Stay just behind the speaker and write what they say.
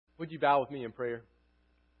Would you bow with me in prayer?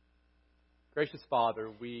 Gracious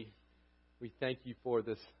Father, we thank you for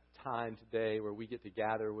this time today where we get to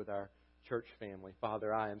gather with our church family.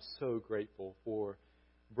 Father, I am so grateful for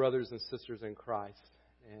brothers and sisters in Christ.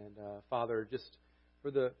 And Father, just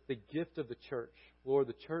for the gift of the church. Lord,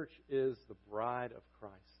 the church is the bride of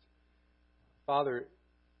Christ. Father,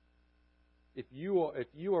 if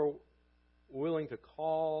you are willing to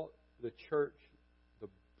call the church the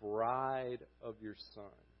bride of your Son,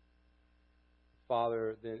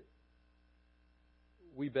 Father, then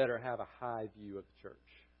we better have a high view of the church.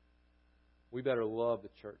 We better love the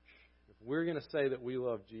church. If we're going to say that we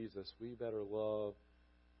love Jesus, we better love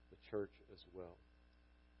the church as well.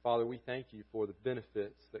 Father, we thank you for the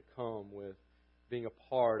benefits that come with being a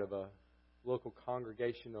part of a local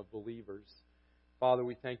congregation of believers. Father,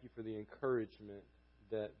 we thank you for the encouragement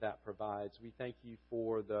that provides. We thank you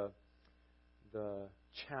for the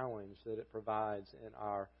challenge that it provides in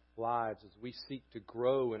our lives as we seek to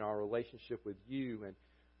grow in our relationship with you. And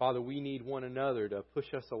Father, we need one another to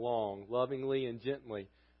push us along lovingly and gently,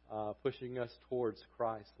 pushing us towards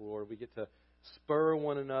Christ, Lord. We get to spur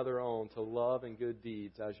one another on to love and good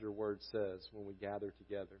deeds, as your word says, when we gather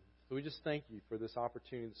together. So we just thank you for this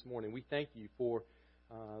opportunity this morning. We thank you for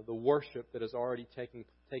the worship that has already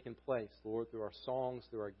taken place, Lord, through our songs,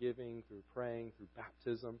 through our giving, through praying, through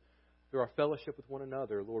baptism, through our fellowship with one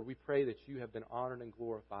another. Lord, we pray that you have been honored and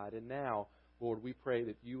glorified. And now, Lord, we pray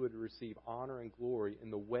that you would receive honor and glory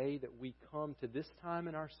in the way that we come to this time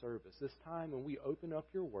in our service, this time when we open up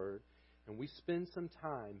your word and we spend some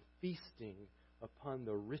time feasting upon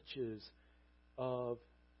the riches of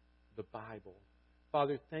the Bible.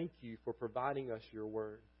 Father, thank you for providing us your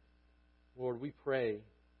word. Lord, we pray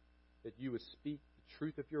that you would speak the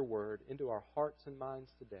truth of your word into our hearts and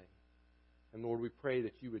minds today. And Lord, we pray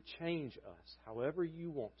that you would change us however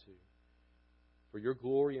you want to, for your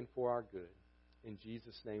glory and for our good. In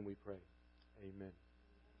Jesus' name we pray. Amen.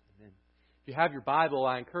 Amen. If you have your Bible,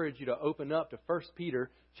 I encourage you to open up to 1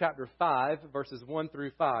 Peter chapter 5, verses 1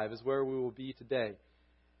 through 5 is where we will be today.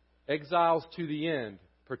 Exiles to the end,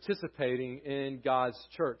 participating in God's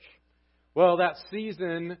church. Well, that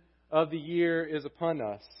season of the year is upon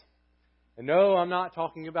us. And no, I'm not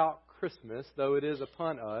talking about Christmas, though it is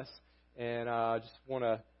upon us. And I just want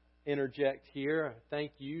to interject here.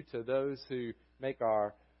 Thank you to those who make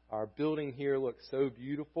our building here look so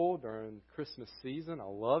beautiful during Christmas season. I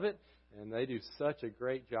love it. And they do such a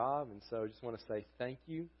great job. And so I just want to say thank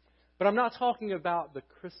you. But I'm not talking about the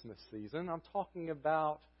Christmas season. I'm talking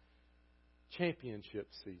about championship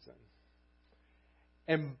season.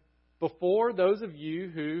 And before those of you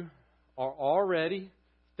who are already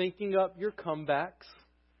thinking up your comebacks,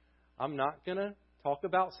 I'm not going to talk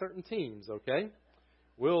about certain teams, okay?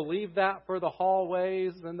 We'll leave that for the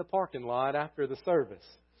hallways and the parking lot after the service.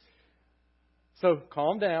 So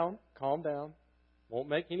calm down. Won't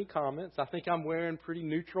make any comments. I think I'm wearing pretty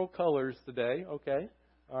neutral colors today, okay?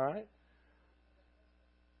 All right?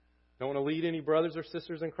 Don't want to lead any brothers or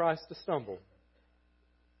sisters in Christ to stumble.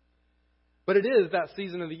 But it is that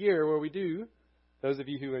season of the year where we do, those of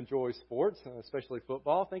you who enjoy sports, especially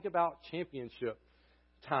football, think about championship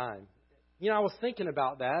time. You know, I was thinking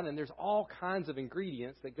about that, and there's all kinds of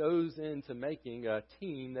ingredients that goes into making a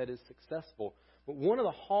team that is successful. But one of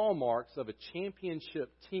the hallmarks of a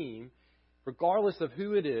championship team, regardless of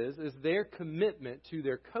who it is their commitment to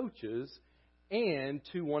their coaches and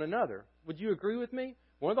to one another. Would you agree with me?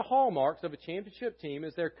 One of the hallmarks of a championship team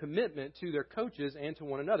is their commitment to their coaches and to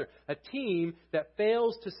one another. A team that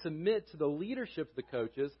fails to submit to the leadership of the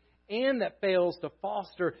coaches and that fails to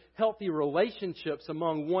foster healthy relationships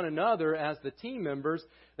among one another as the team members,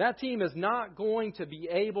 that team is not going to be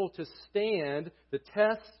able to stand the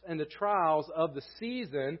tests and the trials of the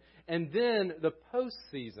season and then the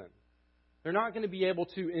postseason. They're not going to be able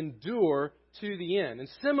to endure to the end. And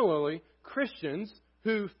similarly, Christians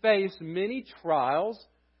who face many trials,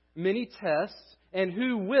 many tests, and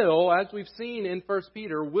who will, as we've seen in 1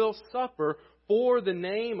 Peter, will suffer for the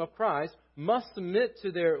name of Christ, must submit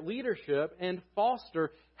to their leadership and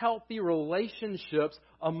foster healthy relationships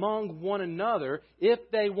among one another if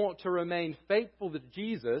they want to remain faithful to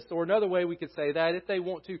Jesus, or another way we could say that, if they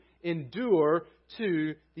want to endure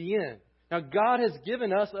to the end. Now, God has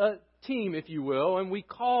given us a team, if you will, and we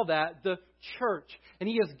call that the church. And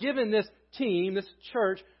He has given this team, this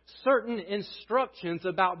church, certain instructions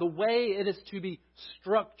about the way it is to be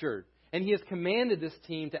structured. And He has commanded this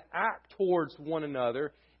team to act towards one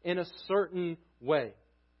another in a certain way.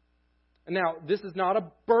 And now, this is not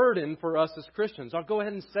a burden for us as Christians. I'll go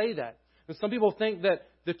ahead and say that. And some people think that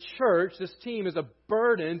the church, this team, is a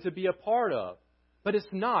burden to be a part of. But it's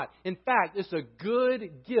not. In fact, it's a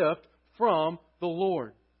good gift from the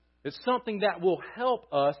Lord. It's something that will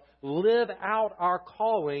help us live out our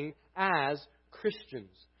calling as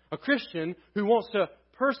Christians. A Christian who wants to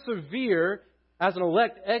persevere as an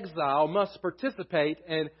elect exile must participate,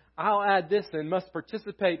 and I'll add this in, must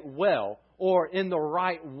participate well or in the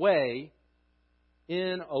right way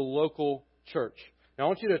in a local church. Now I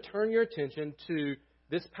want you to turn your attention to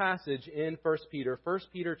this passage in 1 Peter. 1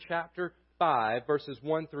 Peter chapter 5, verses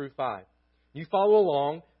 1 through 5. You follow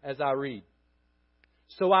along as I read.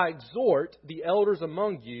 So I exhort the elders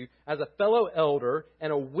among you as a fellow elder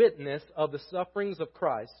and a witness of the sufferings of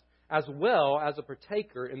Christ, as well as a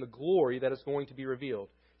partaker in the glory that is going to be revealed.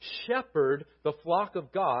 Shepherd the flock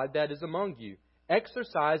of God that is among you,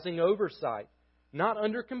 exercising oversight, not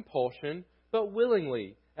under compulsion, but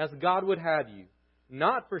willingly, as God would have you,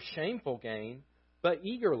 not for shameful gain, but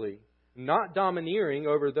eagerly, not domineering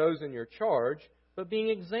over those in your charge, but being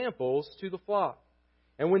examples to the flock.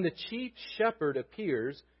 And when the chief shepherd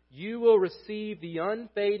appears, you will receive the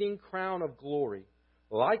unfading crown of glory.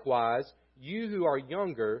 Likewise, you who are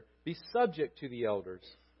younger, be subject to the elders.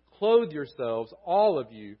 Clothe yourselves, all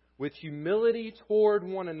of you, with humility toward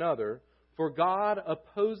one another, for God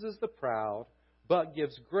opposes the proud, but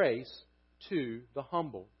gives grace to the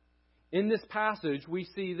humble. In this passage, we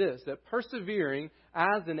see this, that persevering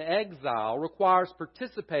as an exile requires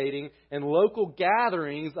participating in local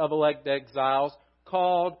gatherings of elect exiles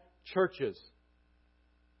called churches.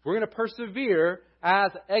 If we're going to persevere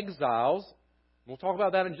as exiles, we'll talk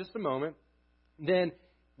about that in just a moment, then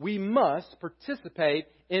we must participate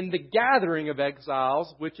in the gathering of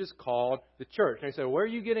exiles, which is called the church. And you say, where are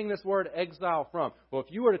you getting this word exile from? Well,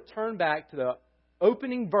 if you were to turn back to the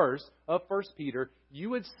opening verse of 1 Peter, you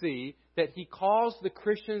would see that he calls the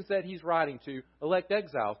Christians that he's writing to elect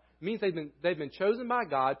exiles. It means they've been chosen by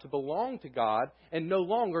God to belong to God and no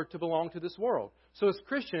longer to belong to this world. So as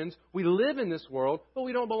Christians, we live in this world, but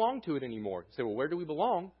we don't belong to it anymore. You say, well, where do we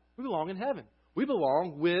belong? We belong in heaven. We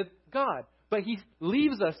belong with God. But he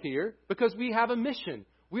leaves us here because we have a mission.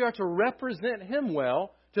 We are to represent him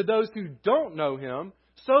well to those who don't know him,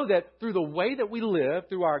 so that through the way that we live,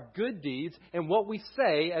 through our good deeds, and what we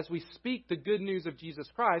say as we speak the good news of Jesus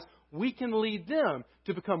Christ, we can lead them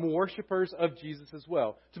to become worshipers of Jesus as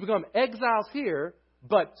well. To become exiles here,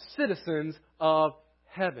 but citizens of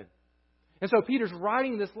heaven. And so Peter's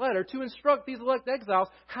writing this letter to instruct these elect exiles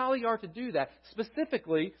how they are to do that,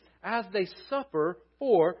 specifically as they suffer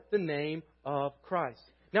for the name of Christ.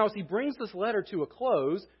 Now, as he brings this letter to a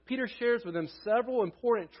close, Peter shares with them several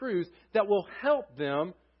important truths that will help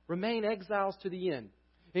them remain exiles to the end.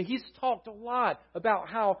 And he's talked a lot about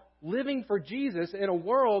how living for Jesus in a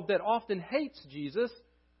world that often hates Jesus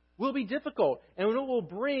will be difficult, and it will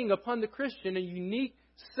bring upon the Christian a unique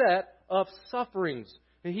set of sufferings.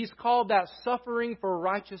 And he's called that suffering for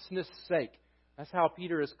righteousness' sake. That's how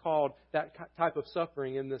Peter has called that type of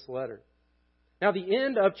suffering in this letter. Now, the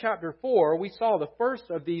end of chapter 4, we saw the first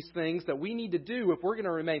of these things that we need to do if we're going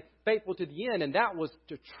to remain faithful to the end, and that was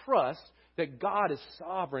to trust that God is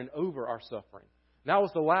sovereign over our suffering. And that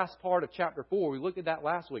was the last part of chapter 4. We looked at that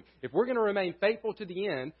last week. If we're going to remain faithful to the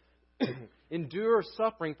end, endure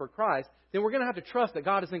suffering for Christ, then we're going to have to trust that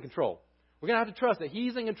God is in control. We're going to have to trust that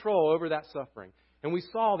He's in control over that suffering. And we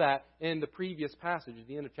saw that in the previous passage at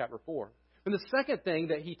the end of chapter 4. And the second thing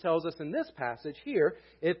that he tells us in this passage here,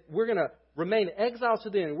 if we're going to remain exiles to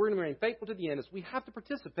the end, we're going to remain faithful to the end, is we have to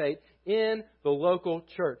participate in the local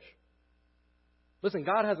church. Listen,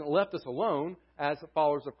 God hasn't left us alone as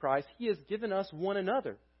followers of Christ. He has given us one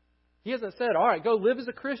another. He hasn't said, all right, go live as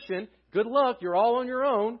a Christian. Good luck. You're all on your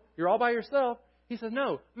own. You're all by yourself. He says,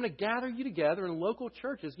 no, I'm going to gather you together in local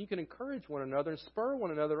churches. You can encourage one another and spur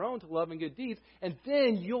one another on to love and good deeds. And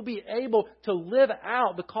then you'll be able to live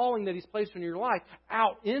out the calling that He's placed in your life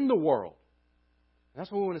out in the world. And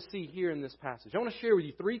that's what we want to see here in this passage. I want to share with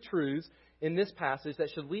you 3 truths in this passage that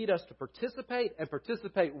should lead us to participate and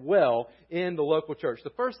participate well in the local church. The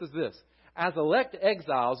first is this. As elect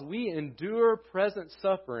exiles, we endure present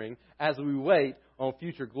suffering as we wait on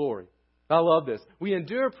future glory. I love this. We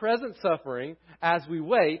endure present suffering as we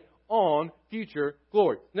wait on future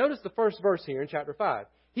glory. Notice the first verse here in chapter 5.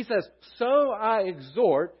 He says, so I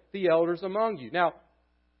exhort the elders among you. Now,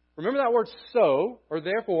 remember that word so, or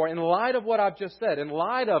therefore, in light of what I've just said, in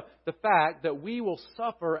light of the fact that we will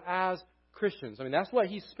suffer as Christians. I mean, that's what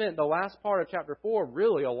he spent the last part of chapter 4,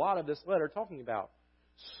 really a lot of this letter talking about.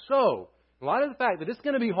 So, in light of the fact that it's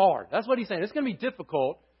going to be hard, that's what he's saying. It's going to be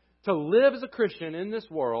difficult to live as a Christian in this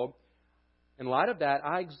world. In light of that,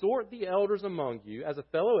 I exhort the elders among you as a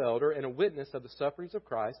fellow elder and a witness of the sufferings of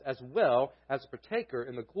Christ, as well as a partaker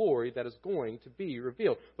in the glory that is going to be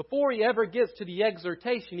revealed. Before he ever gets to the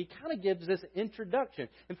exhortation, he kind of gives this introduction.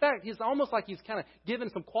 In fact, it's almost like he's kind of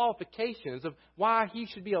given some qualifications of why he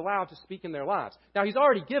should be allowed to speak in their lives. Now, he's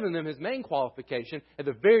already given them his main qualification at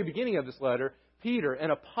the very beginning of this letter, Peter,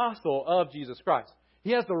 an apostle of Jesus Christ.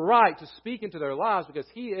 He has the right to speak into their lives because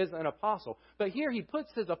he is an apostle. But here he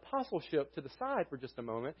puts his apostleship to the side for just a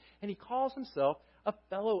moment, and he calls himself a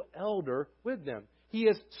fellow elder with them. He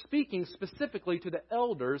is speaking specifically to the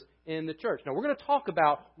elders in the church. Now, we're going to talk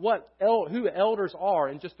about who elders are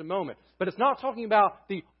in just a moment. But it's not talking about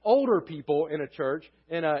the older people in a church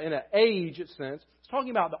in an age sense. It's talking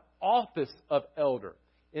about the office of elder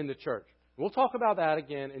in the church. We'll talk about that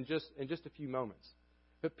again in just a few moments.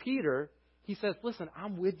 But Peter, he says, listen,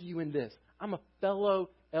 I'm with you in this. I'm a fellow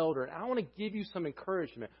elder, and I want to give you some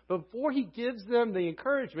encouragement. But before he gives them the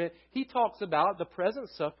encouragement, he talks about the present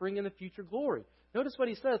suffering and the future glory. Notice what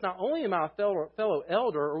he says. Not only am I a fellow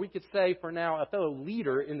elder, or we could say for now a fellow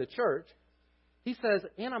leader in the church, he says,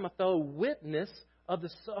 and I'm a fellow witness of the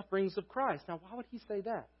sufferings of Christ. Now, why would he say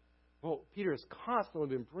that? Well, Peter has constantly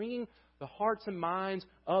been bringing the hearts and minds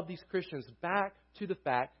of these Christians back to the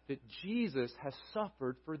fact that Jesus has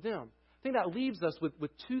suffered for them. I think that leaves us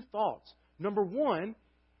with two thoughts. Number one,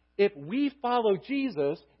 if we follow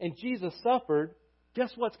Jesus and Jesus suffered,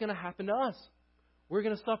 guess what's going to happen to us? We're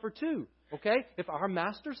going to suffer too. Okay? If our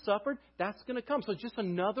master suffered, that's going to come. So just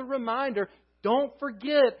another reminder, don't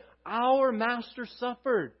forget our master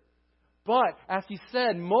suffered. But as he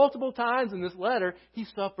said multiple times in this letter, he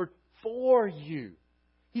suffered for you.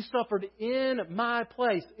 He suffered in my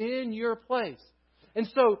place, in your place. And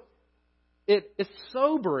so it's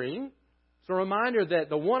sobering. It's a reminder that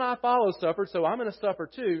the one I follow suffered, so I'm going to suffer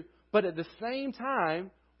too. But at the same time,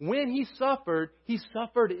 when he suffered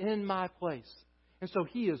in my place. And so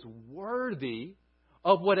he is worthy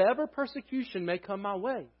of whatever persecution may come my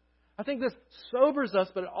way. I think this sobers us,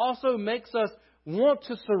 but it also makes us want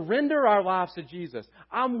to surrender our lives to Jesus.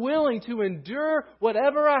 I'm willing to endure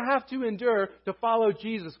whatever I have to endure to follow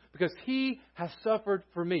Jesus because he has suffered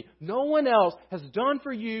for me. No one else has done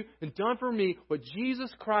for you and done for me what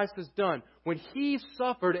Jesus Christ has done. When he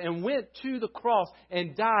suffered and went to the cross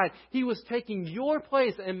and died, he was taking your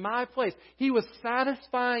place and my place. He was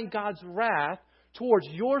satisfying God's wrath towards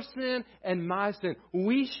your sin and my sin.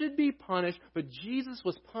 We should be punished, but Jesus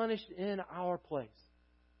was punished in our place.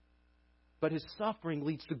 But his suffering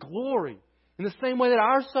leads to glory. In the same way that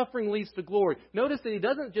our suffering leads to glory. Notice that he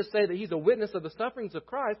doesn't just say that he's a witness of the sufferings of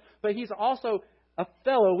Christ, but he's also a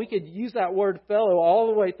fellow. We could use that word fellow all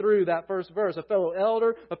the way through that first verse. A fellow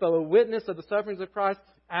elder, a fellow witness of the sufferings of Christ,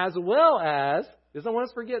 as well as, don't want us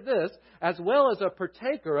to forget this, as well as a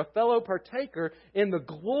partaker, a fellow partaker in the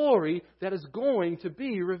glory that is going to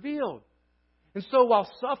be revealed. And so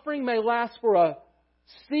while suffering may last for a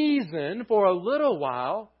season, for a little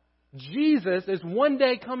while, Jesus is one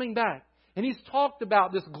day coming back. And he's talked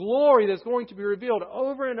about this glory that's going to be revealed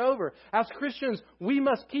over and over. As Christians, we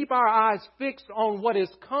must keep our eyes fixed on what is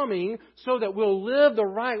coming so that we'll live the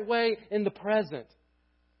right way in the present.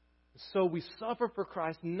 So we suffer for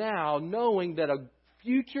Christ now, knowing that a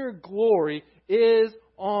future glory is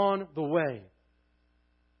on the way.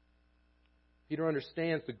 Peter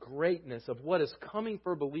understands the greatness of what is coming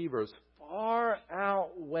for believers far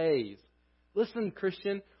outweighs. Listen,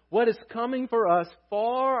 Christian, what is coming for us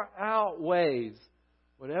far outweighs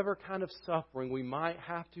whatever kind of suffering we might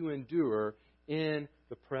have to endure in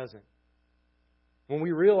the present. When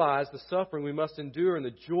we realize the suffering we must endure and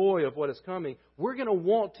the joy of what is coming, we're going to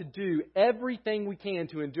want to do everything we can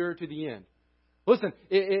to endure to the end. Listen,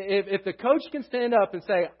 if the coach can stand up and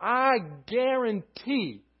say, I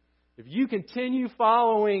guarantee if you continue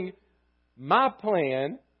following my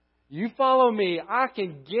plan, you follow me, I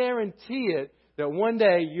can guarantee it that one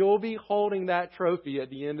day you'll be holding that trophy at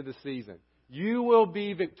the end of the season. You will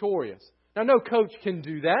be victorious. Now, no coach can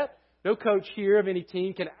do that. No coach here of any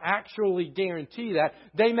team can actually guarantee that.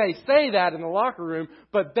 They may say that in the locker room,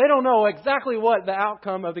 but they don't know exactly what the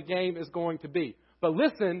outcome of the game is going to be. But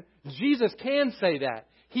listen, Jesus can say that.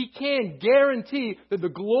 He can guarantee that the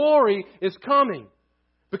glory is coming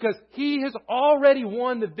because he has already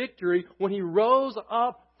won the victory when he rose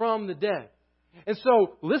up from the dead. And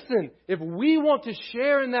so, listen, if we want to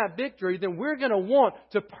share in that victory, then we're going to want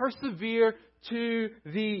to persevere to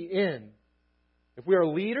the end. If we are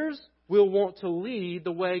leaders, we'll want to lead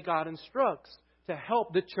the way God instructs to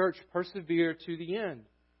help the church persevere to the end.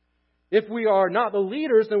 If we are not the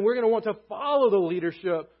leaders, then we're going to want to follow the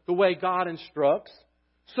leadership the way God instructs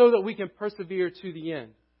so that we can persevere to the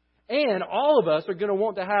end. And all of us are going to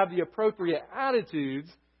want to have the appropriate attitudes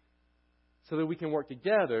so that we can work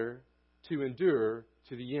together to endure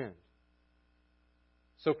to the end.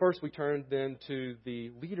 So first we turn then to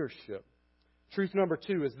the leadership. Truth number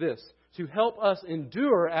 2 is this: to help us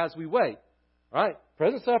endure as we wait. All right?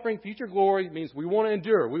 Present suffering, future glory means we want to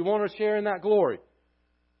endure. We want to share in that glory.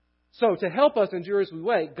 So to help us endure as we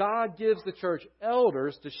wait, God gives the church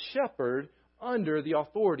elders to shepherd under the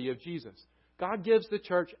authority of Jesus. God gives the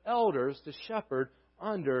church elders to shepherd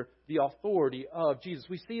under the authority of Jesus.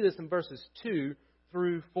 We see this in verses 2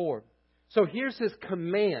 through 4. So here's His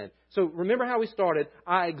command. So remember how we started.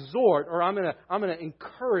 I exhort, or I'm going to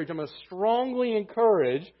encourage, I'm going to strongly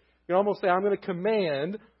encourage, you can almost say I'm going to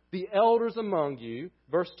command the elders among you.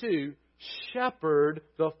 Verse 2, shepherd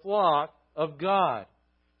the flock of God.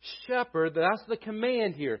 Shepherd, that's the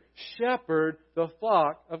command here. Shepherd the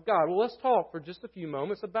flock of God. Well, let's talk for just a few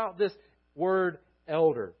moments about this word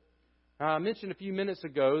elder. Now, I mentioned a few minutes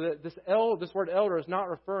ago that this word elder is not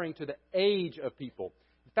referring to the age of people.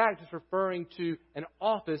 In fact, it's referring to an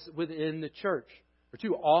office within the church. There are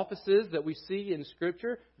two offices that we see in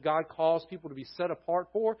Scripture God calls people to be set apart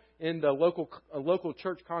for in the local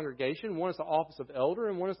church congregation. One is the office of elder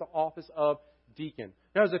and one is the office of deacon.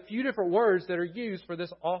 Now, there's a few different words that are used for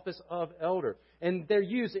this office of elder. And they're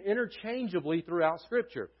used interchangeably throughout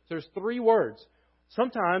Scripture. So there's 3 words.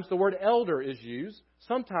 Sometimes the word elder is used.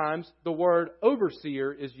 Sometimes the word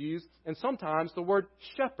overseer is used. And sometimes the word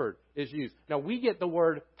shepherd is used. Now, we get the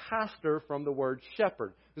word pastor from the word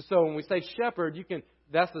shepherd. And so when we say shepherd,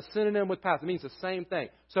 that's the synonym with pastor. It means the same thing.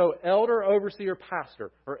 So elder, overseer,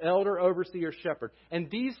 pastor, or elder, overseer, shepherd. And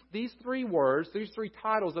these 3 words, these 3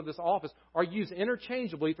 titles of this office are used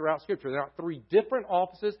interchangeably throughout Scripture. There are 3 different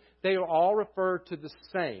offices. They all refer to the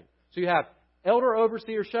same. So you have elder,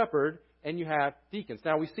 overseer, shepherd, and you have deacons.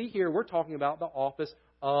 Now we see here we're talking about the office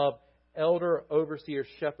of elder, overseer,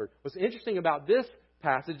 shepherd. What's interesting about this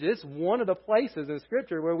passage is one of the places in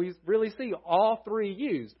Scripture where we really see all 3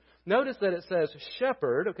 used. Notice that it says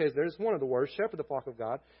shepherd. Okay, there's one of the words, shepherd the flock of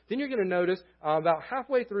God. Then you're going to notice about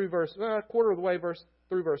halfway through quarter of the way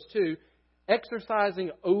through verse 2,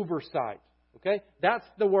 exercising oversight. Okay, that's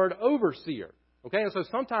the word overseer. Okay, and so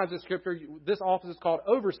sometimes in Scripture, this office is called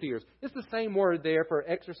overseers. It's the same word there for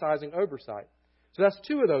exercising oversight. So that's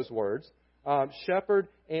 2 of those words, shepherd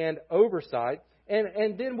and oversight.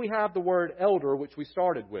 And then we have the word elder, which we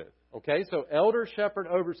started with. Okay, so elder, shepherd,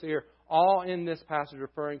 overseer, all in this passage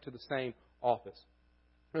referring to the same office.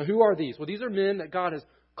 Now, who are these? Well, these are men that God has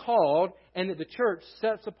called and that the church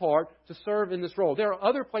sets apart to serve in this role. There are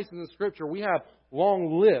other places in Scripture we have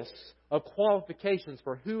long lists of qualifications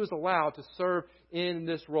for who is allowed to serve in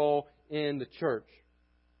this role in the church.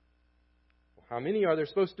 Well, how many are there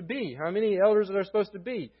supposed to be? How many elders are there supposed to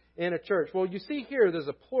be in a church? Well, you see here there's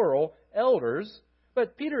a plural, elders,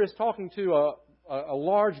 but Peter is talking to a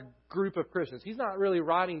large group of Christians. He's not really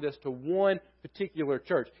writing this to one particular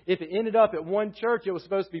church. If it ended up at one church, it was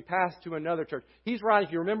supposed to be passed to another church. He's writing,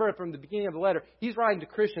 if you remember it from the beginning of the letter, he's writing to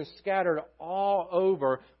Christians scattered all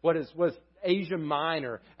over was Asia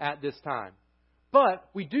Minor at this time. But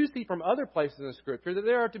we do see from other places in Scripture that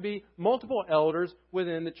there are to be multiple elders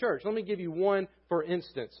within the church. Let me give you one, for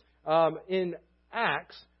instance. In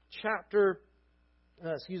Acts chapter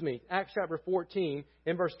 14,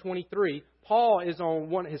 in verse 23, Paul is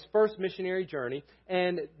on his first missionary journey,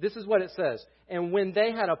 and this is what it says. And when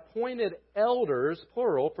they had appointed elders,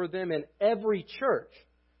 plural, for them in every church.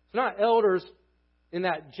 It's not elders in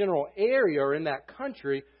that general area or in that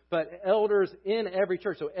country, but elders in every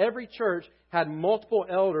church. So every church had multiple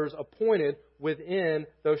elders appointed within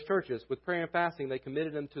those churches. With prayer and fasting, they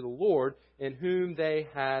committed them to the Lord in whom they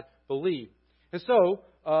had believed. And so,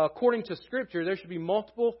 according to Scripture, there should be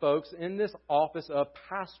multiple folks in this office of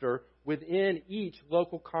pastor within each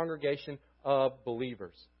local congregation of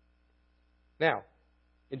believers. Now,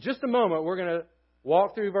 in just a moment, we're going to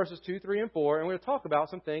walk through verses 2, 3, and 4, and we're going to talk about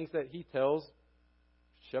some things that he tells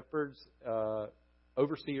shepherds,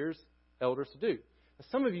 overseers, elders to do. Now,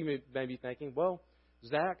 some of you may be thinking, well,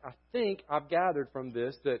 Zach, I think I've gathered from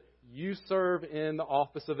this that you serve in the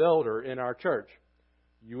office of elder in our church.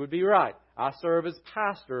 You would be right. I serve as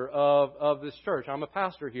pastor of this church. I'm a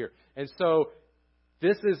pastor here. And so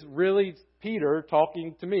this is really Peter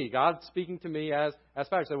talking to me. God's speaking to me as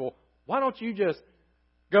pastor. Say, well, why don't you just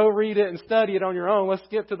go read it and study it on your own? Let's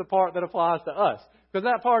skip to the part that applies to us. Because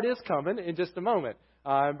that part is coming in just a moment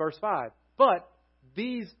in verse 5. But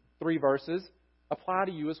these 3 verses apply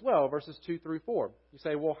to you as well, verses 2 through 4. You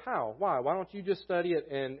say, well, how? Why? Why don't you just study it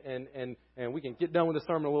and we can get done with the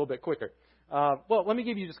sermon a little bit quicker? Well, let me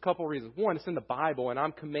give you just a couple of reasons. One, it's in the Bible, and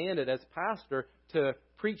I'm commanded as pastor to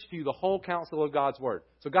preach to you the whole counsel of God's Word.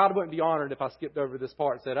 So God wouldn't be honored if I skipped over this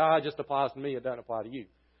part and said, it just applies to me, it doesn't apply to you.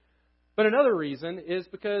 But another reason is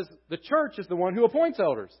because the church is the one who appoints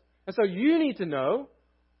elders. And so you need to know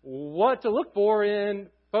what to look for in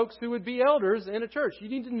folks who would be elders in a church. You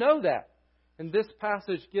need to know that. And this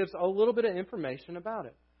passage gives a little bit of information about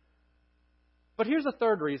it. But here's a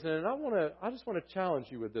third reason, and I just want to challenge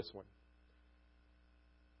you with this one.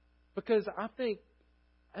 Because I think,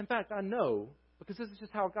 in fact, I know, because this is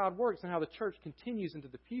just how God works and how the church continues into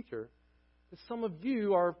the future, that some of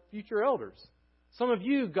you are future elders. Some of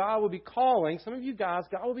you, God will be calling, some of you guys,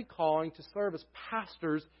 God will be calling to serve as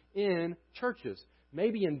pastors in churches.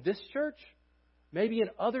 Maybe in this church, maybe in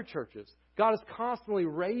other churches. God is constantly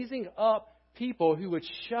raising up people who would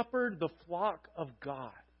shepherd the flock of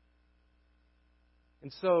God.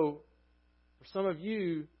 And so, for some of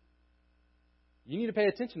you, you need to pay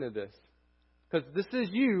attention to this. Because this is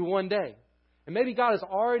you one day. And maybe God has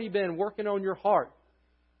already been working on your heart.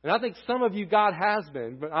 And I think some of you, God has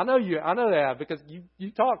been. But I know they have, because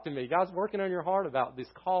you talk to me. God's working on your heart about this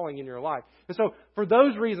calling in your life. And so, for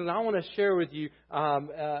those reasons, I want to share with you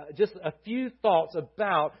just a few thoughts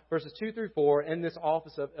about verses 2 through 4 in this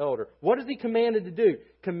office of elder. What is he commanded to do?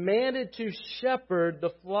 Commanded to shepherd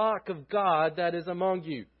the flock of God that is among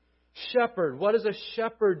you. Shepherd. What does a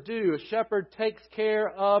shepherd do? A shepherd takes care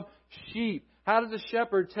of sheep. How does a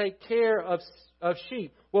shepherd take care of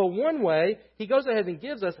sheep? Well, one way, he goes ahead and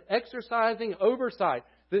gives us exercising oversight.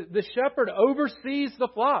 The shepherd oversees the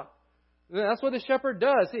flock. That's what the shepherd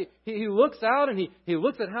does. He looks out and he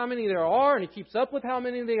looks at how many there are, and he keeps up with how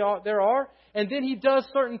many there are. And then he does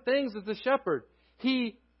certain things as the shepherd.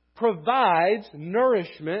 He provides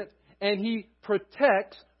nourishment and he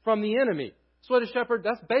protects from the enemy.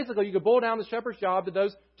 That's basically, you could boil down the shepherd's job to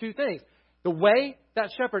those two things. The way that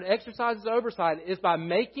shepherd exercises oversight is by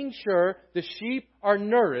making sure the sheep are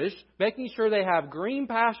nourished, making sure they have green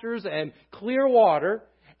pastures and clear water,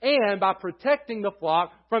 and by protecting the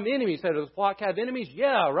flock from enemies. So does the flock have enemies?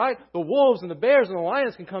 Yeah, right? The wolves and the bears and the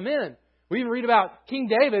lions can come in. We even read about King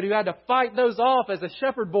David, who had to fight those off as a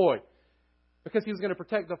shepherd boy because he was going to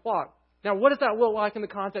protect the flock. Now, what does that look like in the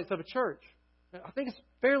context of a church? I think it's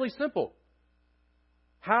fairly simple.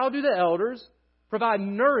 How do the elders provide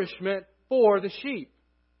nourishment for the sheep?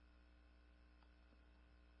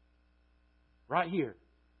 Right here.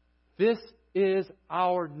 This is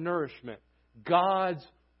our nourishment. God's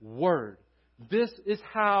Word. This is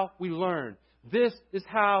how we learn. This is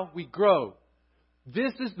how we grow.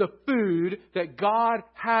 This is the food that God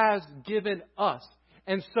has given us.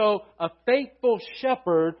 And so a faithful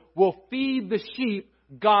shepherd will feed the sheep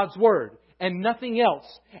God's Word and nothing else,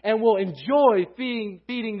 and will enjoy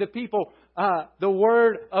feeding the people the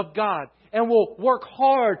Word of God, and will work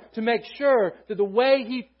hard to make sure that the way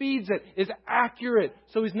he feeds it is accurate,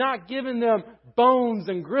 so he's not giving them bones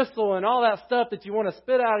and gristle and all that stuff that you want to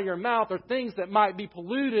spit out of your mouth, or things that might be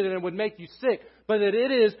polluted and would make you sick, but that it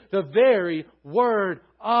is the very Word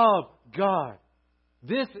of God.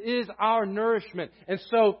 This is our nourishment. And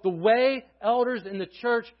so the way elders in the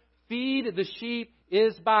church feed the sheep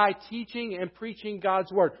is by teaching and preaching God's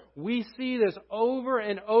Word. We see this over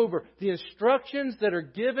and over. The instructions that are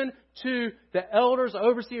given to the elders,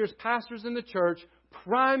 overseers, pastors in the church,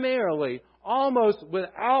 primarily, almost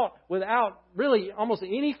without really almost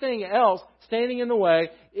anything else standing in the way,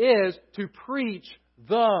 is to preach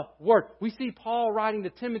the Word. We see Paul writing to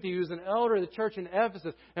Timothy, who's an elder of the church in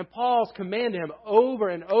Ephesus, and Paul's command to him over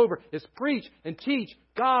and over is preach and teach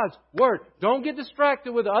God's Word. Don't get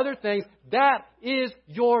distracted with other things. That is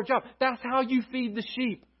your job. That's how you feed the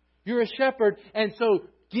sheep. You're a shepherd, and so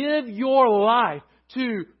give your life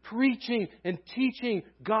to preaching and teaching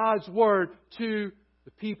God's Word to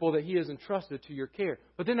the people that He has entrusted to your care.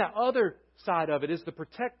 But then that other side of it is the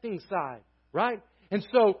protecting side, right? And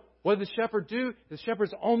so what does the shepherd do? The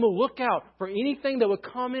shepherd's on the lookout for anything that would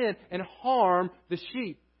come in and harm the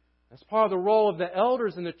sheep. That's part of the role of the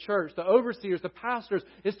elders in the church, the overseers, the pastors,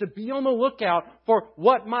 is to be on the lookout for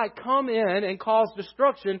what might come in and cause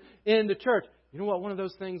destruction in the church. You know what one of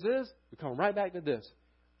those things is? We come right back to this.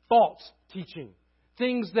 False teaching.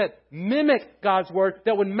 Things that mimic God's Word,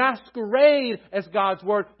 that would masquerade as God's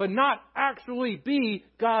Word, but not actually be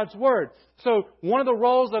God's Word. So one of the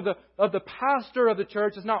roles of the pastor of the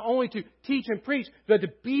church is not only to teach and preach, but to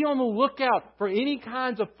be on the lookout for any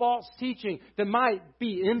kinds of false teaching that might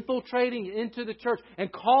be infiltrating into the church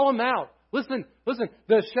and call them out. Listen,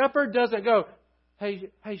 the shepherd doesn't go, hey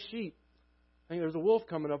sheep, I think there's a wolf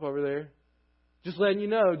coming up over there. Just letting you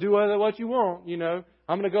know, do what you want,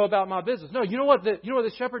 I'm going to go about my business. No, you know what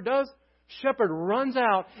the shepherd does? shepherd runs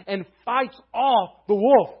out and fights off the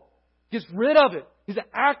wolf, gets rid of it. He's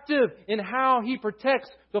active in how he protects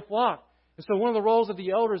the flock. And so one of the roles of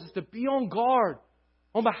the elders is to be on guard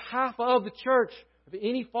on behalf of the church of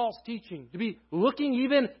any false teaching, to be looking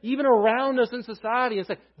even around us in society and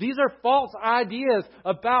say, these are false ideas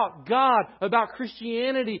about God, about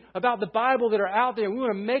Christianity, about the Bible that are out there. We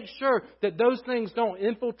want to make sure that those things don't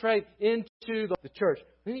infiltrate into the church.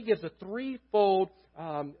 Then he gives a threefold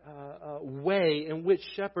way in which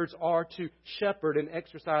shepherds are to shepherd and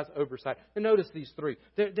exercise oversight. And notice these three.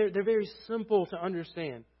 They're very simple to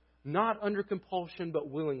understand. Not under compulsion, but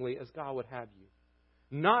willingly, as God would have you.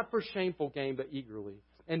 Not for shameful gain, but eagerly.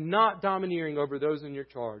 And not domineering over those in your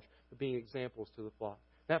charge, but being examples to the flock.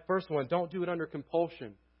 That first one, don't do it under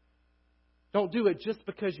compulsion. Don't do it just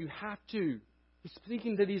because you have to. He's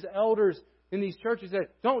speaking to these elders in these churches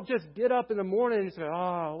that don't just get up in the morning and say,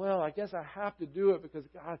 oh, well, I guess I have to do it because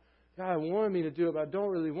God wanted me to do it, but I don't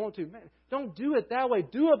really want to. Man, don't do it that way.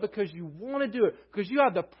 Do it because you want to do it. Because you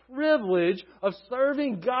have the privilege of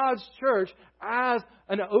serving God's church as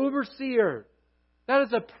an overseer. That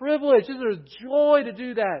is a privilege. It is a joy to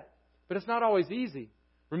do that. But it's not always easy.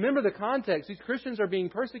 Remember the context. These Christians are being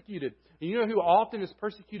persecuted. And you know who often is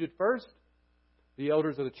persecuted first? The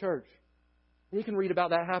elders of the church. And you can read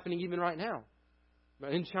about that happening even right now.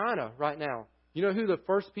 In China right now. You know who the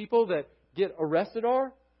first people that get arrested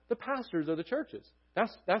are? The pastors of the churches.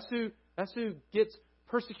 That's who gets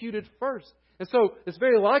persecuted first. And so it's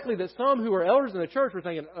very likely that some who are elders in the church were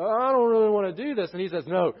thinking, oh, I don't really want to do this. And he says,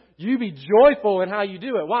 no, you be joyful in how you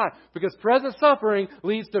do it. Why? Because present suffering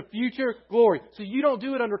leads to future glory. So you don't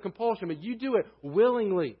do it under compulsion, but you do it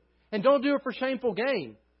willingly. And don't do it for shameful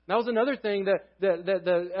gain. That was another thing that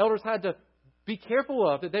the elders had to be careful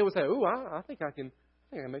of. That they would say, oh, I think I can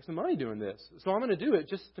make some money doing this. So I'm going to do it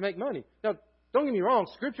just to make money. Now, don't get me wrong.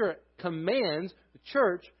 Scripture commands the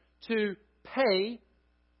church to pay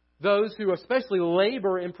those who especially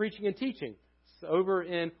labor in preaching and teaching. It's over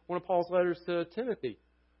in one of Paul's letters to Timothy.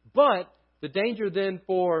 But the danger then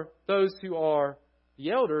for those who are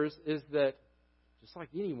the elders is that, just like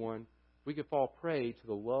anyone, we could fall prey to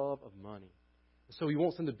the love of money. And so he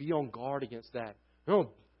wants them to be on guard against that. You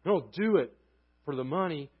don't do it for the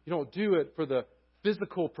money. You don't do it for the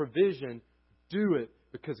physical provision. Do it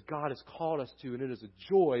because God has called us to, and it is a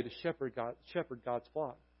joy to shepherd God's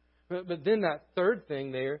flock. But then that third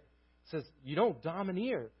thing there says you don't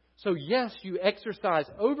domineer. So yes, you exercise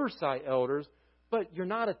oversight, elders, but you're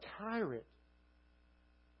not a tyrant.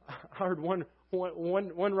 I heard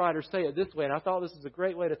one writer say it this way, and I thought this was a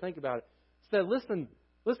great way to think about it. He said, listen,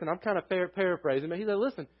 I'm kind of paraphrasing, but he said,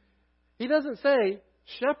 listen, he doesn't say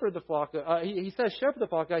shepherd the flock. He says shepherd the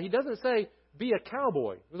flock. He doesn't say be a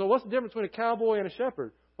cowboy. So what's the difference between a cowboy and a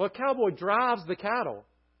shepherd? Well, a cowboy drives the cattle,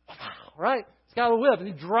 right? He's got a whip, and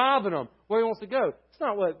he's driving them where he wants to go. It's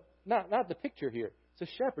not the picture here. It's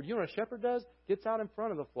a shepherd. You know what a shepherd does? Gets out in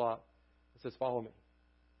front of the flock and says, follow me.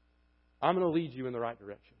 I'm going to lead you in the right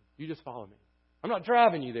direction. You just follow me. I'm not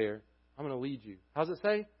driving you there. I'm going to lead you. How does it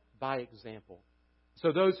say? By example.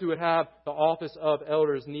 So those who would have the office of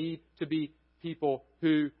elders need to be people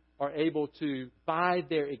who are able to, by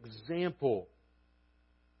their example,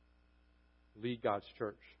 lead God's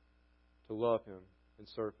church, to love Him and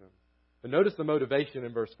serve Him. But notice the motivation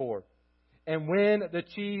in verse 4. And when the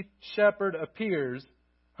chief shepherd appears,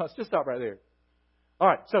 let's just stop right there. All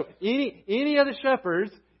right, so any of the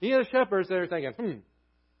shepherds that are thinking,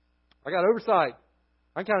 I got oversight.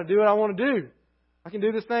 I can kind of do what I want to do. I can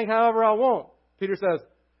do this thing however I want. Peter says,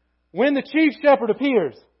 when the chief shepherd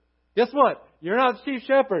appears, guess what? You're not the chief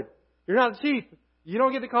shepherd. You're not the chief. You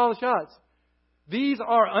don't get to call the shots. These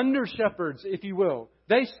are under shepherds, if you will.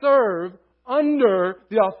 They serve under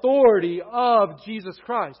the authority of Jesus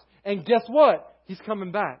Christ. And guess what? He's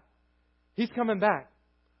coming back. He's coming back.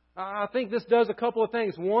 I think this does a couple of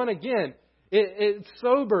things. One, again, it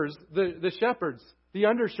sobers the shepherds, the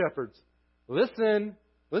under shepherds. Listen,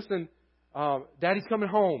 Daddy's coming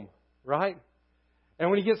home, right? And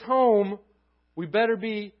when He gets home, we better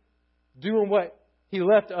be doing what He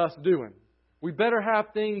left us doing. We better have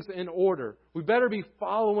things in order. We better be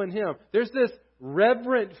following Him. There's this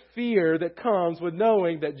reverent fear that comes with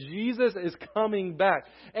knowing that Jesus is coming back.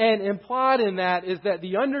 And implied in that is that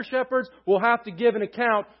the under shepherds will have to give an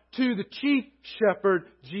account to the chief shepherd,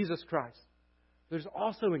 Jesus Christ. There's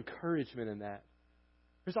also encouragement in that.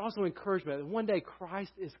 There's also encouragement that one day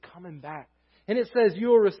Christ is coming back. And it says you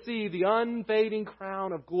will receive the unfading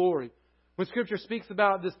crown of glory. When Scripture speaks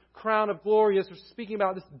about this crown of glory, it's speaking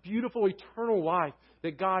about this beautiful eternal life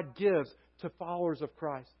that God gives to followers of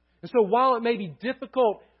Christ. And so while it may be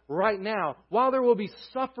difficult right now, while there will be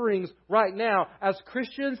sufferings right now, as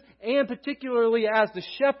Christians and particularly as the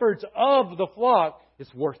shepherds of the flock,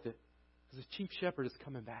 it's worth it. Because the chief shepherd is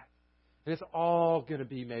coming back. And it's all going to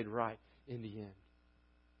be made right in the end.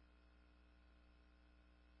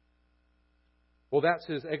 Well, that's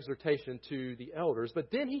his exhortation to the elders.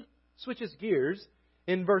 But then he switches gears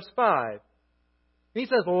in verse 5. He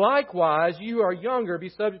says, likewise, you are younger, be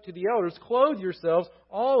subject to the elders. Clothe yourselves,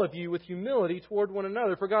 all of you, with humility toward one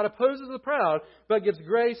another. For God opposes the proud, but gives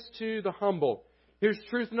grace to the humble. Here's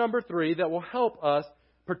truth number 3 that will help us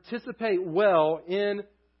participate well in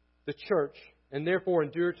the church and therefore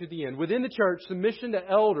endure to the end. Within the church, submission to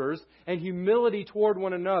elders and humility toward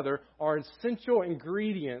one another are essential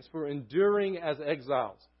ingredients for enduring as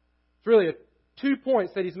exiles. It's really 2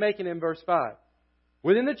 points that he's making in verse 5.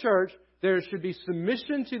 Within the church, there should be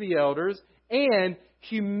submission to the elders and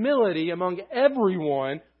humility among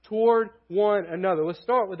everyone toward one another. Let's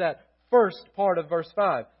start with that first part of verse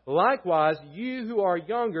 5. Likewise, you who are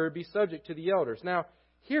younger, be subject to the elders. Now,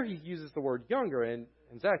 here he uses the word younger. And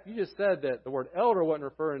Zach, you just said that the word elder wasn't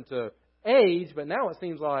referring to age, but now it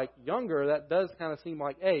seems like younger. That does kind of seem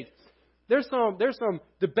like age. There's some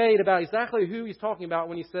debate about exactly who he's talking about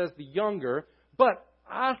when he says the younger, but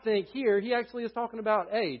I think here he actually is talking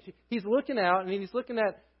about age. He's looking out and he's looking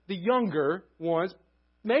at the younger ones,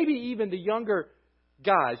 maybe even the younger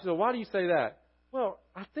guys. So why do you say that? Well,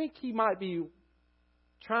 I think he might be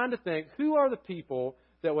trying to think, who are the people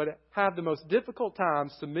that would have the most difficult time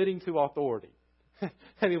submitting to authority?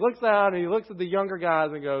 And he looks out and he looks at the younger guys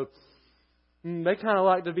and goes, they kind of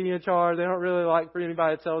like to be in charge. They don't really like for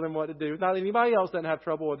anybody to tell them what to do. Not that anybody else doesn't have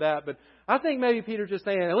trouble with that, but I think maybe Peter's just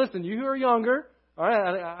saying, listen, you who are younger, all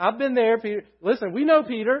right, I've been there, Peter. Listen, we know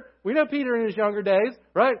Peter. We know Peter in his younger days,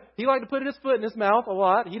 right? He liked to put his foot in his mouth a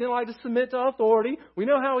lot. He didn't like to submit to authority. We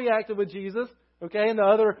know how he acted with Jesus, okay, and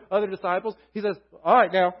the other disciples. He says, all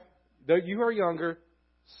right, now, though you who are younger,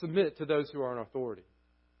 submit to those who are in authority.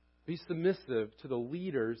 Be submissive to the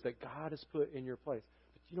leaders that God has put in your place.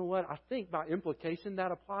 But you know what? I think by implication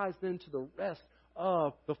that applies then to the rest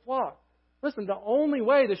of the flock. Listen, the only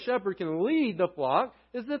way the shepherd can lead the flock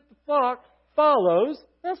is if the flock follows,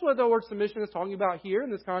 that's what the word submission is talking about here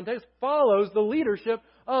in this context, follows the leadership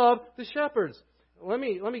of the shepherds. Let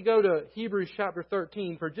me go to Hebrews chapter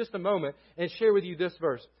 13 for just a moment and share with you this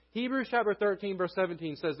verse. Hebrews chapter 13 verse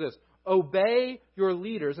 17 says this, obey your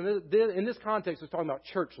leaders. And in this context, it's talking about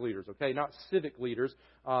church leaders, okay? Not civic leaders,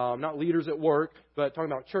 not leaders at work, but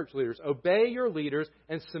talking about church leaders. Obey your leaders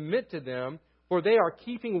and submit to them, for they are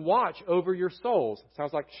keeping watch over your souls.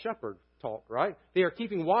 Sounds like shepherd talk, right? They are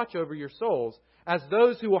keeping watch over your souls as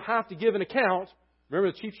those who will have to give an account.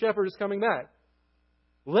 Remember, the chief shepherd is coming back.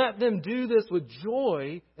 Let them do this with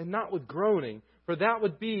joy and not with groaning, for that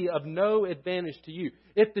would be of no advantage to you.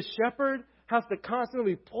 If the shepherd has to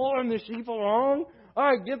constantly pulling the sheep along, all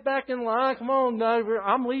right, get back in line. Come on,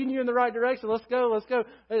 I'm leading you in the right direction. Let's go.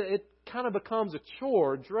 It kind of becomes a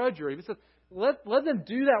chore, drudgery. It says, let them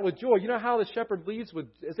do that with joy. You know how the shepherd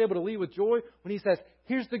is able to lead with joy? When he says,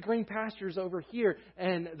 here's the green pastures over here.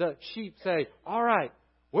 And the sheep say, all right,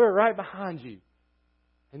 we're right behind you.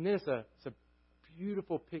 And then it's a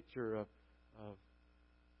beautiful picture of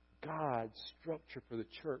God's structure for the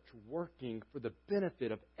church working for the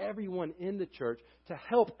benefit of everyone in the church to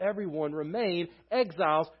help everyone remain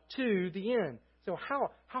exiles to the end. So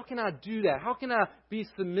how can I do that? How can I be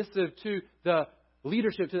submissive to the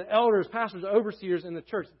leadership, to the elders, pastors, overseers in the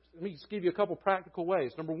church? Let me just give you a couple practical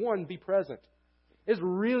ways. Number one, be present. It's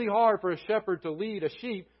really hard for a shepherd to lead a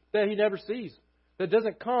sheep that he never sees, that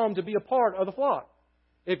doesn't come to be a part of the flock.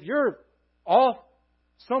 If you're off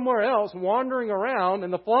somewhere else wandering around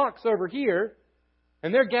and the flock's over here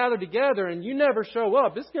and they're gathered together and you never show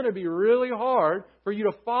up, it's going to be really hard for you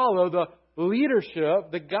to follow the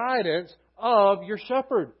leadership, the guidance of your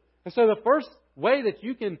shepherd. And so the first way that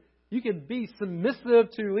you can be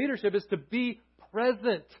submissive to leadership is to be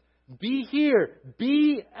present. Be here.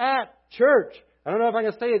 Be at church. I don't know if I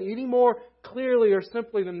can say it any more clearly or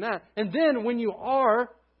simply than that. And then when you are,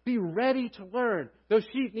 be ready to learn. Those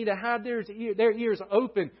sheep need to have their ears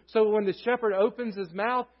open. So when the shepherd opens his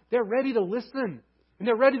mouth, they're ready to listen. And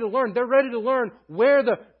they're ready to learn. They're ready to learn where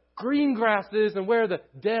the green grass is and where the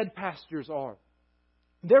dead pastures are.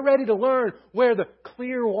 They're ready to learn where the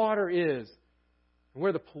clear water is and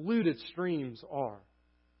where the polluted streams are.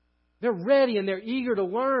 They're ready and they're eager to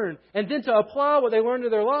learn and then to apply what they learn to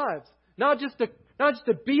their lives. Not just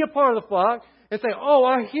to be a part of the flock and say, "Oh,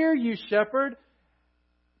 I hear you, shepherd,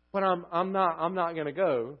 but I'm not going to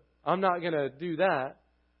go. I'm not going to do that."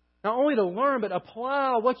 Not only to learn, but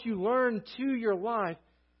apply what you learn to your life.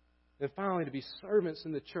 And finally, to be servants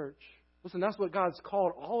in the church. Listen, that's what God's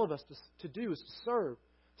called all of us to do, is to serve.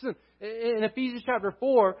 Listen, in Ephesians chapter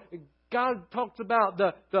 4, God talks about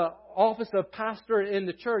the office of pastor in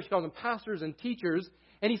the church. He calls them pastors and teachers.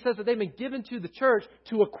 And He says that they've been given to the church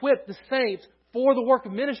to equip the saints for the work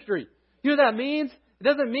of ministry. You know what that means? It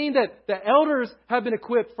doesn't mean that the elders have been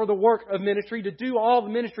equipped for the work of ministry, to do all the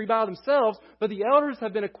ministry by themselves, but the elders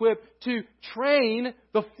have been equipped to train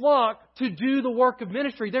the flock to do the work of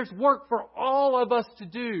ministry. There's work for all of us to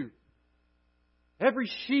do. Every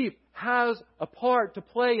sheep has a part to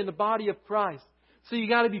play in the body of Christ. So you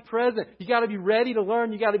got to be present. You got to be ready to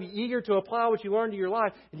learn. You got to be eager to apply what you learned to your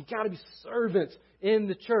life. And you got to be servants in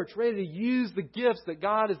the church, ready to use the gifts that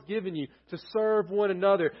God has given you to serve one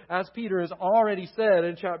another, as Peter has already said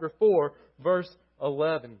in chapter 4, verse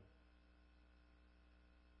 11.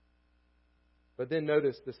 But then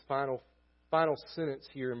notice this final sentence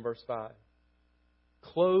here in verse 5.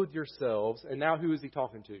 Clothe yourselves. And now who is he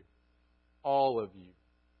talking to? All of you.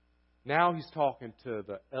 Now he's talking to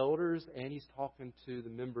the elders and he's talking to the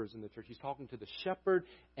members in the church. He's talking to the shepherd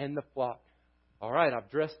and the flock. All right, I've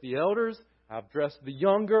dressed the elders. I've dressed the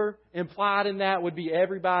younger. Implied in that would be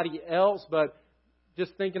everybody else, but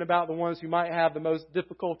just thinking about the ones who might have the most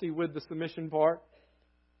difficulty with the submission part.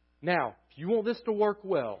 Now, if you want this to work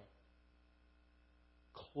well,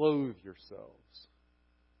 clothe yourselves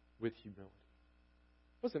with humility.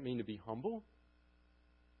 What does it mean to be humble?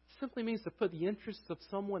 Simply means to put the interests of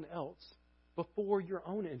someone else before your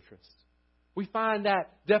own interests. We find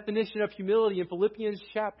that definition of humility in Philippians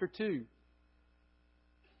chapter 2,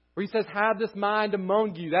 where he says, have this mind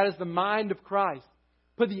among you. That is the mind of Christ.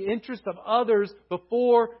 Put the interest of others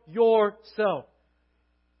before yourself.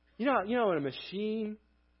 You know, in a machine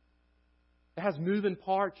that has moving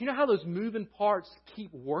parts, you know how those moving parts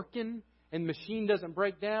keep working and the machine doesn't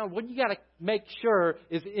break down? What you got to make sure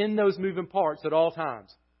is in those moving parts at all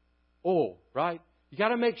times? Oil, right? You got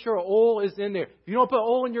to make sure oil is in there. If you don't put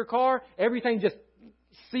oil in your car, everything just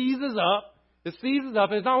seizes up. It seizes up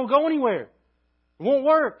and it's not going to go anywhere. It won't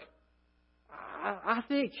work. I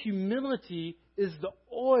think humility is the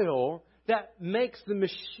oil that makes the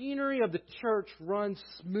machinery of the church run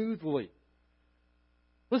smoothly.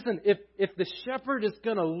 Listen, if the shepherd is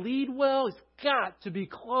going to lead well, he's got to be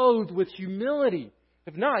clothed with humility.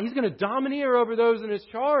 If not, he's going to domineer over those in his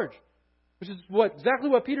charge. Which is exactly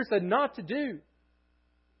what Peter said not to do.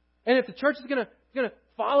 And if the church is going to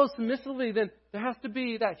follow submissively, then there has to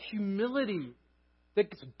be that humility that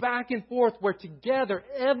gets back and forth, where together,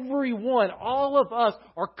 everyone, all of us,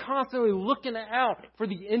 are constantly looking out for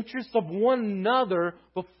the interests of one another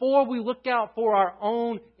before we look out for our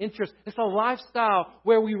own interests. It's a lifestyle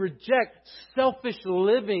where we reject selfish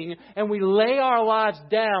living and we lay our lives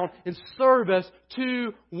down in service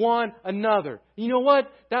to one another. You know what?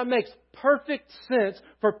 That makes perfect sense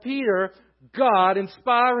for Peter, God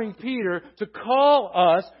inspiring Peter to call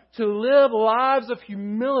us to live lives of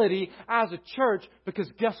humility as a church,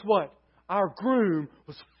 because guess what? Our groom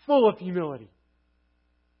was full of humility.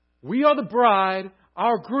 We are the bride.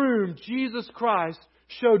 Our groom, Jesus Christ,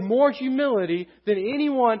 showed more humility than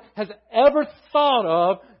anyone has ever thought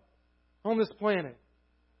of on this planet,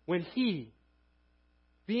 when He,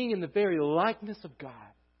 being in the very likeness of God,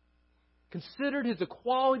 considered His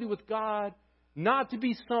equality with God not to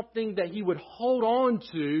be something that He would hold on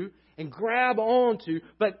to and grab onto,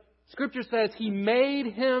 but Scripture says He made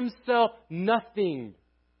Himself nothing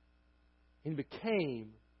and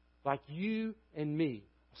became like you and me,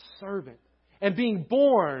 a servant, and being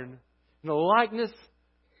born in the likeness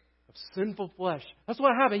of sinful flesh. That's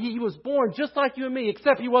what happened. He was born just like you and me,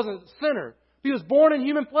 except He wasn't a sinner. He was born in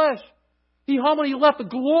human flesh. He humbled. He left the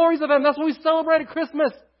glories of heaven. That's what we celebrate at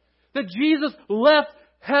Christmas. That Jesus left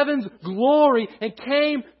heaven's glory and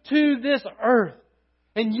came to this earth.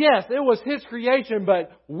 And yes, it was His creation,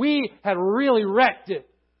 but we had really wrecked it.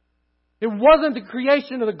 It wasn't the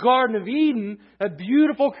creation of the Garden of Eden, a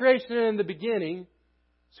beautiful creation in the beginning.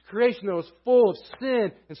 It's a creation that was full of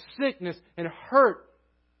sin and sickness and hurt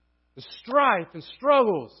and strife and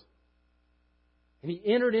struggles. And He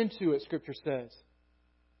entered into it, Scripture says.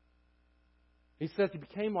 He says He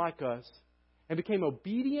became like us and became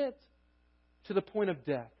obedient to the point of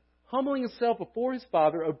death. Humbling Himself before His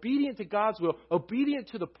Father, obedient to God's will, obedient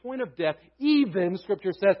to the point of death, even,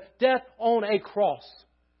 Scripture says, death on a cross.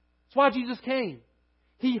 That's why Jesus came.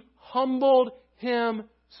 He humbled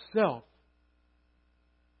Himself.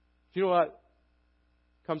 Do you know what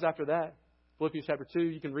comes after that? Philippians chapter 2,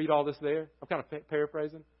 you can read all this there. I'm kind of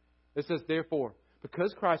paraphrasing. It says, therefore,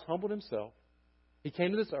 because Christ humbled Himself, He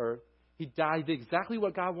came to this earth, He died, did exactly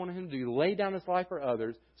what God wanted Him to do, laid down His life for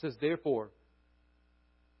others. It says, therefore,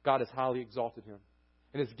 God has highly exalted him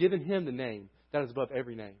and has given him the name that is above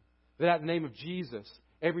every name. That at the name of Jesus,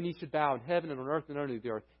 every knee should bow in heaven and on earth and under the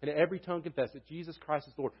earth, and every tongue confess that Jesus Christ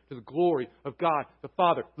is Lord, to the glory of God the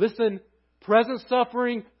Father. Listen, present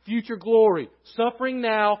suffering, future glory. Suffering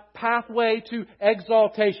now, pathway to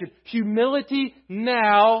exaltation. Humility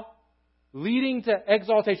now, leading to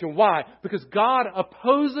exaltation. Why? Because God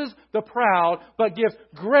opposes the proud, but gives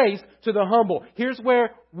grace to the humble. Here's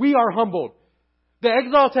where we are humbled. The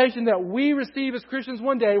exaltation that we receive as Christians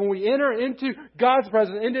one day when we enter into God's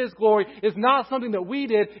presence, into His glory, is not something that we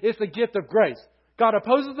did. It's the gift of grace. God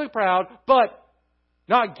opposes the proud, but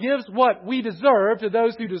not gives what we deserve to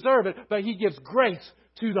those who deserve it, but He gives grace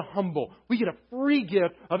to the humble. We get a free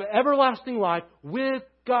gift of everlasting life with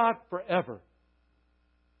God forever.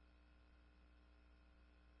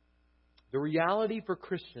 The reality for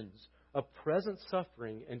Christians of present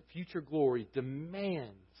suffering and future glory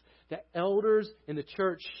demands that elders in the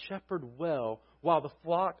church shepherd well, while the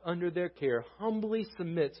flock under their care humbly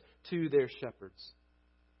submits to their shepherds.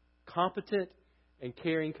 Competent and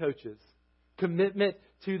caring coaches, commitment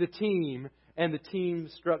to the team and the team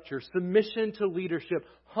structure, submission to leadership,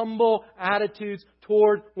 humble attitudes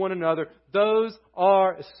toward one another, those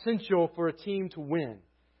are essential for a team to win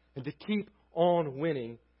and to keep on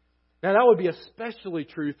winning. Now, that would be especially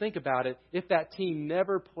true, think about it, if that team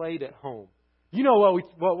never played at home. You know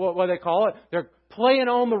what they call it? They're playing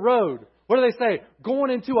on the road. What do they say? Going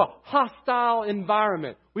into a hostile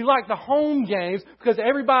environment. We like the home games because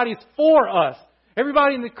everybody's for us.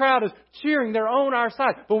 Everybody in the crowd is cheering. They're on our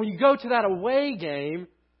side. But when you go to that away game,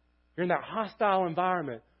 you're in that hostile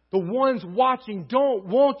environment. The ones watching don't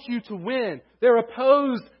want you to win. They're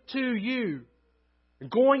opposed to you. And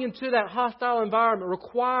going into that hostile environment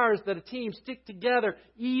requires that a team stick together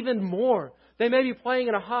even more. They may be playing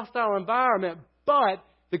in a hostile environment, but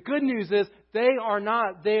the good news is they are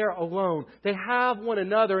not there alone. They have one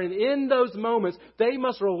another, and in those moments, they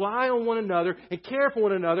must rely on one another and care for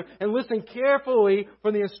one another and listen carefully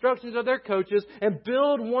for the instructions of their coaches and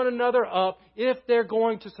build one another up if they're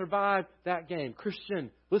going to survive that game.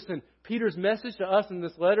 Christian, listen, Peter's message to us in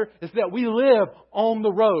this letter is that we live on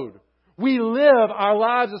the road. We live our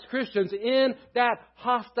lives as Christians in that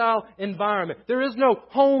hostile environment. There is no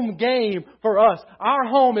home game for us. Our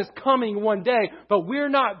home is coming one day, but we're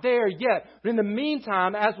not there yet. But in the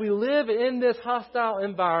meantime, as we live in this hostile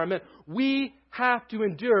environment, we have to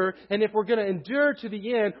endure. And if we're going to endure to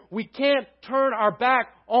the end, we can't turn our back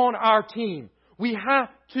on our team. We have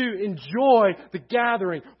to enjoy the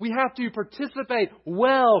gathering. We have to participate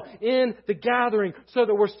well in the gathering so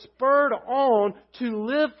that we're spurred on to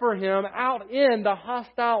live for Him out in the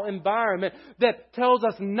hostile environment that tells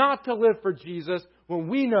us not to live for Jesus when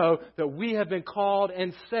we know that we have been called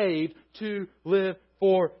and saved to live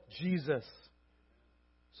for Jesus.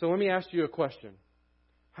 So let me ask you a question.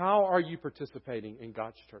 How are you participating in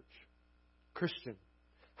God's church? Christian,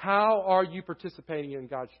 how are you participating in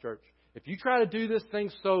God's church? If you try to do this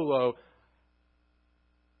thing solo,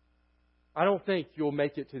 I don't think you'll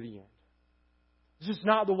make it to the end. It's just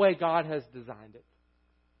not the way God has designed it.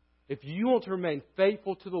 If you want to remain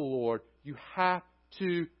faithful to the Lord, you have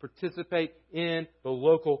to participate in the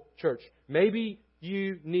local church. Maybe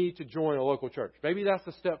you need to join a local church. Maybe that's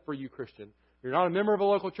the step for you, Christian. You're not a member of a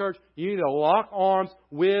local church. You need to lock arms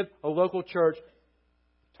with a local church.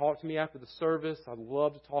 Talk to me after the service. I'd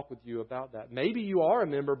love to talk with you about that. Maybe you are a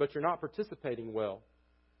member, but you're not participating well.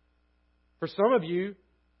 For some of you,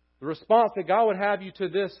 the response that God would have you to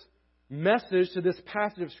this message, to this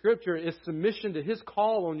passage of Scripture, is submission to His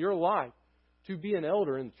call on your life to be an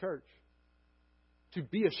elder in the church, to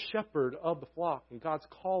be a shepherd of the flock. And God's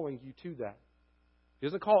calling you to that. He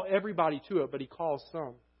doesn't call everybody to it, but He calls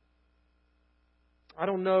some. I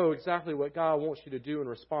don't know exactly what God wants you to do in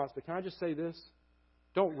response, but can I just say this?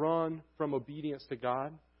 Don't run from obedience to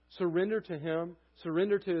God. Surrender to Him.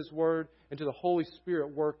 Surrender to His Word and to the Holy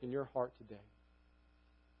Spirit work in your heart today.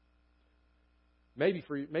 Maybe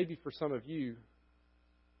for some of you,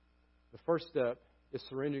 the first step is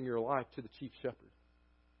surrendering your life to the chief shepherd.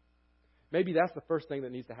 Maybe that's the first thing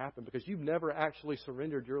that needs to happen because you've never actually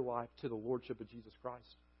surrendered your life to the Lordship of Jesus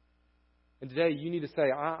Christ. And today you need to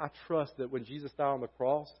say, I trust that when Jesus died on the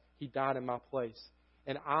cross, He died in my place.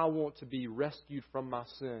 And I want to be rescued from my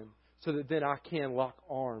sin so that then I can lock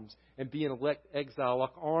arms and be an elect exile,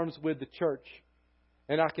 lock arms with the church.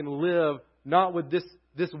 And I can live not with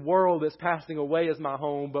this world that's passing away as my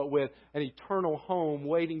home, but with an eternal home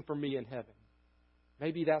waiting for me in heaven.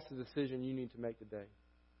 Maybe that's the decision you need to make today.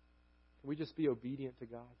 Can we just be obedient to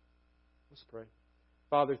God? Let's pray.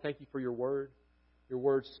 Father, thank You for Your Word. Your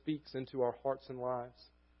Word speaks into our hearts and lives.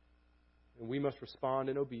 and we must respond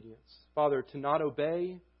in obedience. Father, to not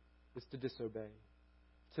obey is to disobey.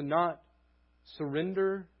 To not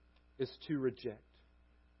surrender is to reject.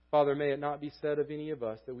 Father, may it not be said of any of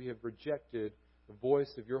us that we have rejected the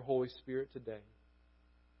voice of your Holy Spirit today.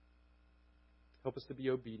 Help us to be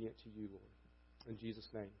obedient to you, Lord. In Jesus'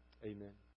 name, amen.